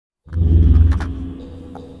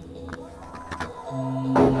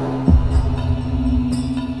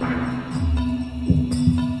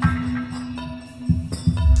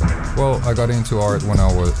I got into art when I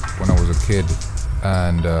was a kid,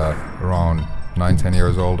 and around 9-10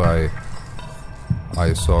 years old I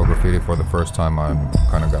saw graffiti for the first time and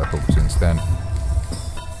kind of got hooked since then.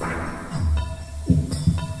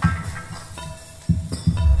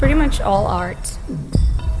 Pretty much all art,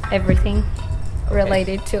 everything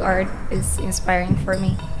related to art is inspiring for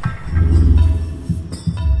me.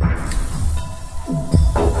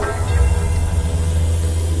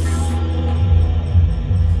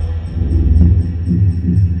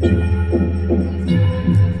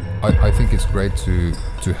 I think it's great to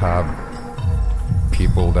have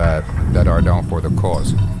people that are down for the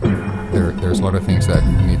cause. There's a lot of things that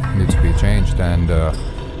need to be changed, and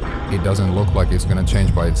it doesn't look like it's going to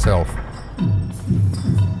change by itself.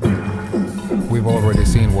 We've already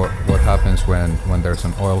seen what happens when there's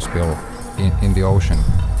an oil spill in the ocean,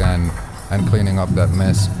 and cleaning up that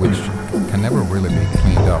mess, which can never really be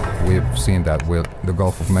cleaned up. We've seen that with the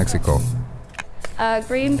Gulf of Mexico.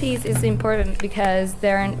 Greenpeace is important because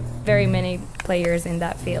there aren't very many players in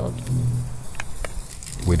that field.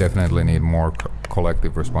 We definitely need more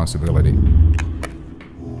collective responsibility.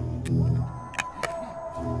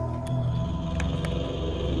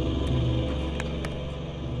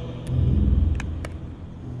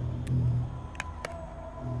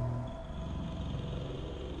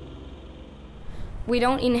 We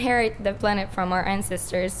don't inherit the planet from our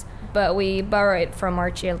ancestors, but we borrow it from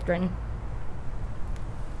our children.